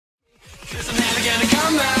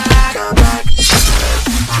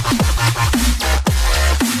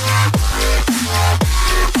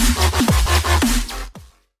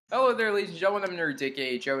Hello there, ladies and gentlemen. I'm Nerd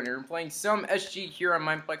aka Joe, and we're playing some SG here on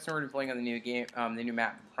Mineplex, and we're playing on the new game, the new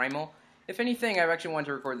map, Primal. If anything, I've actually wanted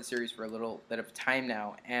to record the series for a little bit of time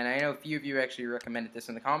now, and I know a few of you actually recommended this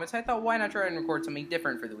in the comments. I thought, why not try and record something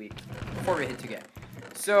different for the week before we hit 2K?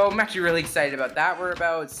 So I'm actually really excited about that. We're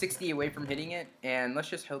about 60 away from hitting it, and let's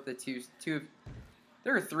just hope that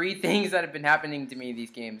there are 3 things that have been happening to me in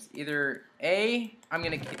these games. Either A, I'm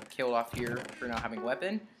gonna get killed off here for not having a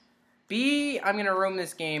weapon. B, I'm gonna roam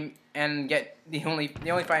this game and get the only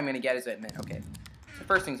fight I'm gonna get is admit. Okay, the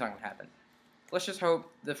first thing's not gonna happen. Let's just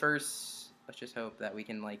hope that we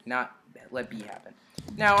can like not let B happen.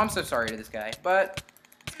 Now I'm so sorry to this guy, but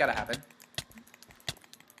it's gotta happen.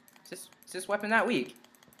 Is this weapon that weak?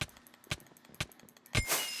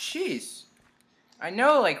 Jeez, I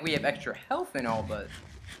know like we have extra health and all, but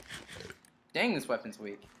dang, this weapon's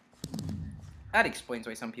weak. That explains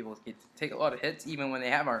why some people get to take a lot of hits even when they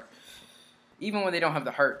don't have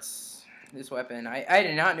the hearts. This weapon, I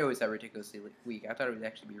did not know it was that ridiculously weak. I thought it would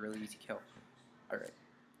actually be a really easy kill. Alright.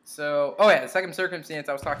 So, oh yeah, the second circumstance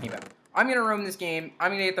I was talking about. I'm going to roam this game.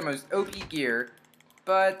 I'm going to get the most OP gear,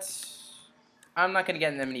 but I'm not going to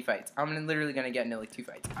get in that many fights. I'm literally going to get into like 2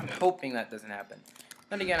 fights. I'm hoping that doesn't happen.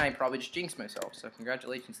 Then again, I probably just jinxed myself, so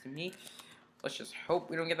congratulations to me. Let's just hope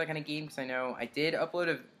we don't get that kind of game, because I know I did upload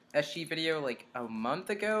a SG video like a month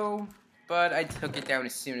ago, but I took it down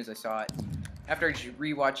as soon as I saw it. After I just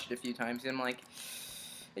rewatched it a few times, and I'm like,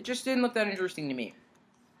 it just didn't look that interesting to me.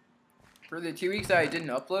 For the 2 weeks that I didn't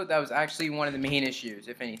upload, that was actually one of the main issues,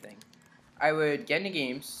 if anything. I would get into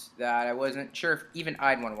games that I wasn't sure if even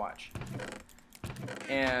I'd want to watch.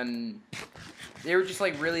 And they were just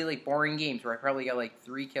like really like boring games where I probably got like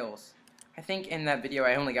 3 kills. I think in that video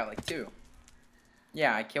I only got like 2.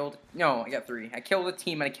 Yeah, I got 3. I killed a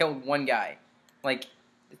team and I killed 1 guy. Like,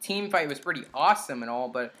 the team fight was pretty awesome and all,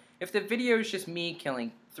 but if the video is just me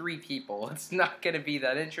killing 3 people, it's not going to be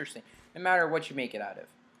that interesting, no matter what you make it out of.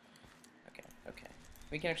 Okay.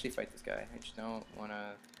 We can actually fight this guy. I just don't want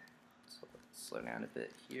to slow down a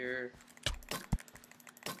bit here.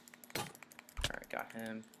 Alright, got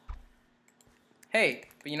him. Hey,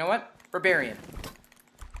 but you know what? Barbarian.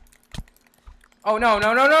 Oh, no,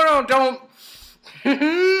 don't!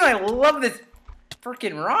 I love this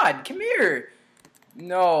freaking rod. Come here.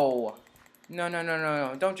 No,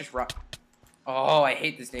 don't just rod. Oh, I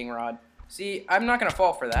hate this dang rod. See, I'm not gonna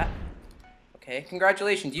fall for that. Okay,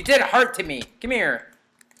 congratulations. You did a heart to me. Come here.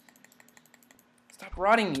 Stop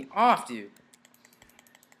rodding me off, dude.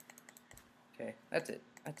 Okay, that's it.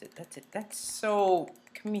 That's so...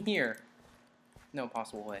 Come here. No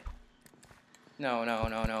possible way.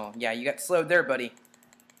 No. Yeah, you got slowed there, buddy.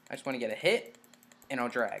 I just want to get a hit, and I'll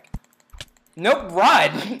drag. Nope,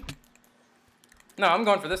 rod! No, I'm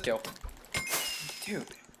going for this kill. Dude,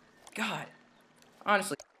 God.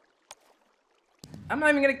 Honestly. I'm not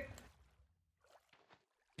even gonna...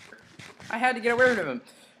 I had to get away from him,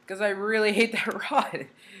 because I really hate that rod.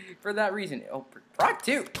 For that reason. Oh, rod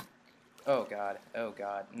 2! Oh, God.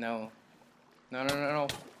 No. No.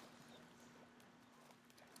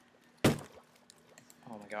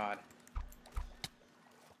 Oh, my God.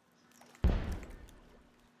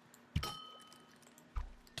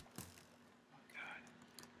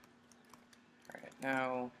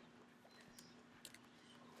 Now,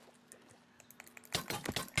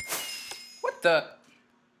 what the?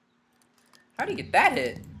 How do you get that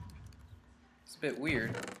hit? It's a bit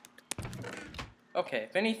weird. Okay,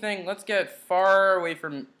 if anything, let's get far away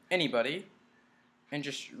from anybody and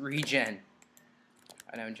just regen.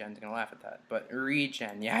 I know Jen's gonna laugh at that, but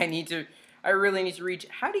regen. Yeah, I really need to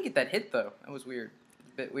regen. How do you get that hit though? That was weird.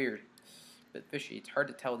 It's a bit weird. A bit fishy. It's hard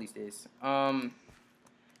to tell these days.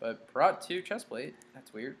 But brought 2 chestplate.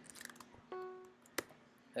 That's weird.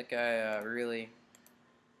 That guy really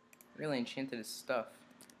enchanted his stuff.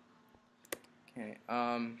 Okay.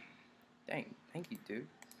 Dang. Thank you, dude.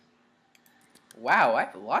 Wow, I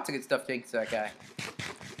have lots of good stuff thanks to that guy.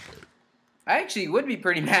 I actually would be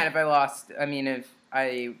pretty mad if I lost. I mean, if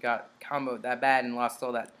I got comboed that bad and lost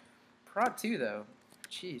all that. Prod 2 though.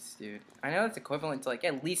 Jeez, dude. I know that's equivalent to like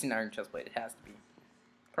at least an iron chestplate. It has to be.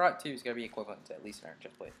 Prod 2 is going to be equivalent to at least an iron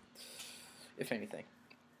chestplate, if anything.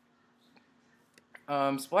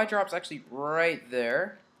 Supply drop's actually right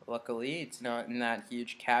there. Luckily, it's not in that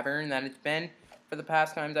huge cavern that it's been for the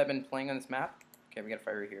past times I've been playing on this map. Okay, we got a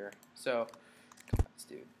fire here. So, come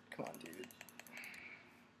on, dude.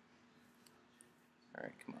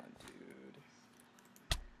 Alright, come on, dude.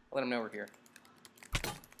 I'll let him know we're here.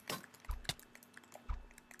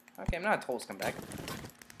 Okay, I'm not a total scumbag.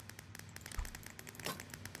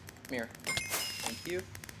 Come here. Thank you.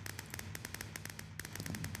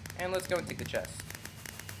 And let's go and take the chest.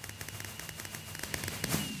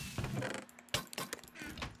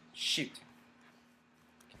 Shoot.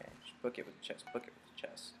 Okay, just book it with the chest. Book it with the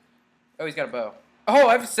chest. Oh, he's got a bow. Oh,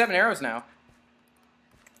 I have 7 arrows now.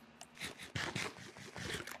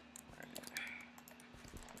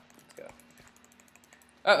 Let's go.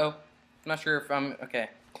 Uh-oh. I'm not sure if I'm... Okay.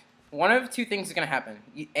 One of 2 things is going to happen.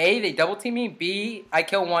 A, they double team me. B, I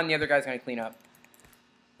kill one, the other guy's going to clean up.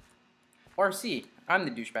 Or C, I'm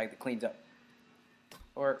the douchebag that cleans up.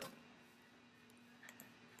 Or...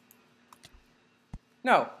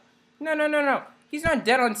 No. No, no, no, no. He's not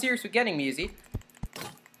dead on serious with getting me, is he?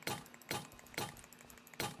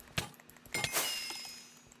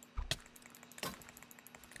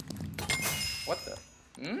 What the?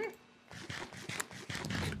 Hmm?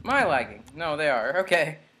 Am I lagging? No, they are.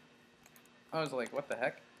 Okay. I was like, what the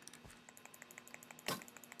heck?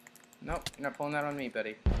 Nope, you're not pulling that on me,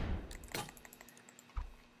 buddy. Hit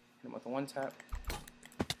him with a 1-tap.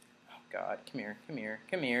 Oh, God. Come here. Come here.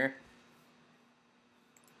 Come here.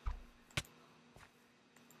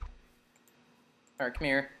 Alright, come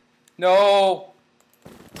here. No!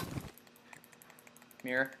 Come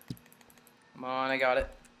here. Come on, I got it.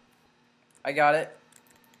 I got it.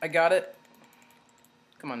 I got it.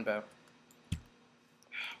 Come on, Bo. Oh,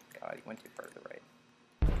 God, he went too far to the right.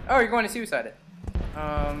 Oh, you're going to suicide it.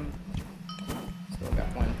 Still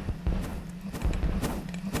got one.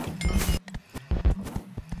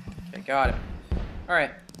 Okay, got him.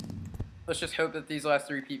 Alright. Let's just hope that these last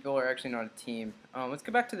 3 people are actually not a team. Let's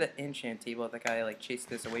go back to the enchant table that guy like chased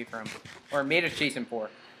this away from, or made us chase him for.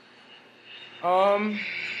 Okay.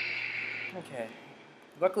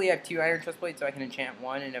 Luckily, I have 2 iron chest plates, so I can enchant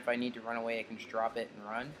 1, and if I need to run away, I can just drop it and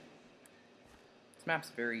run. This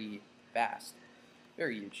map's very vast,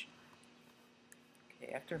 very huge.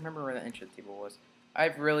 Okay, I have to remember where the enchant table was. I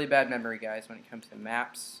have really bad memory, guys, when it comes to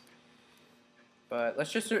maps. But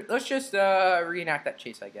let's just reenact that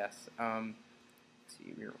chase, I guess. Let's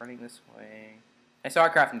see, we were running this way. I saw a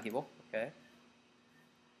crafting table. Okay.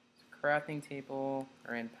 Crafting table.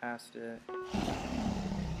 I ran past it.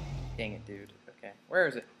 Dang it, dude. Okay, where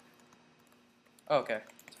is it? Oh, okay.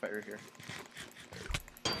 Let's fight right here.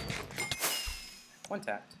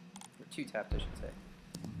 1-tapped. Or 2-tapped, I should say.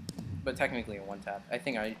 But technically a 1-tap. I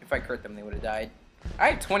think if I crit them, they would have died. I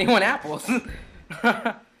had 21 apples.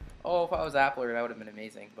 Oh, if I was Appler, that would have been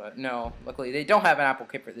amazing. But no, luckily they don't have an apple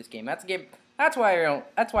kit for this game. That's a game. That's why I don't.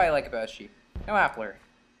 That's why I like about SG. No Appler.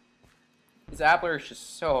 This Appler is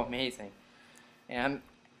just so amazing. And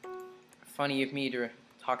funny of me to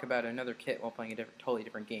talk about another kit while playing a totally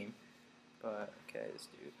different game. But okay, let's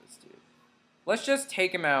do it. Let's do it. Let's just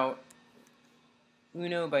take him out.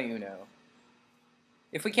 Uno by uno.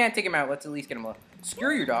 If we can't take him out, let's at least get him low.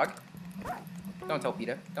 Screw your dog. Don't tell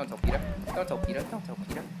PETA. Don't tell PETA. Don't tell PETA. Don't tell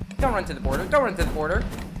PETA. Don't run to the border. Don't run to the border.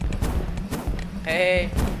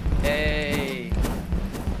 Hey. Hey. Oh,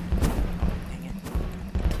 dang it.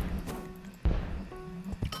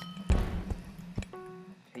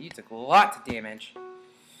 Okay, you took lots of damage.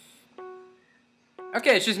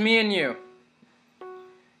 Okay, it's just me and you.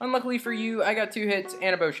 Unluckily for you, I got 2 hits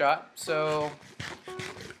and a bow shot, so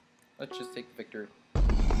let's just take the victory.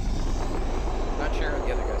 Not sure how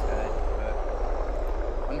the other guys died.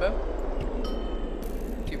 1 bow?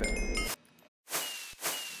 2 bow.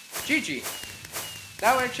 GG!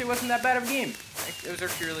 That actually wasn't that bad of a game. It was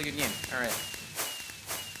actually a really good game. Alright.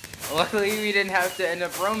 Luckily, we didn't have to end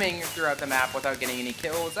up roaming throughout the map without getting any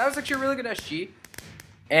kills. That was actually a really good SG.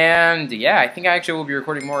 And yeah, I think I actually will be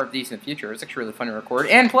recording more of these in the future. It's actually really fun to record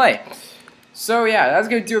and play. So yeah, that's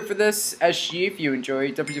going to do it for this SG. If you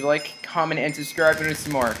enjoyed, don't forget to like, comment, and subscribe and do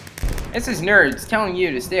some more. This is Nerds telling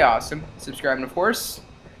you to stay awesome, subscribe, and of course,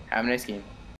 have a nice game.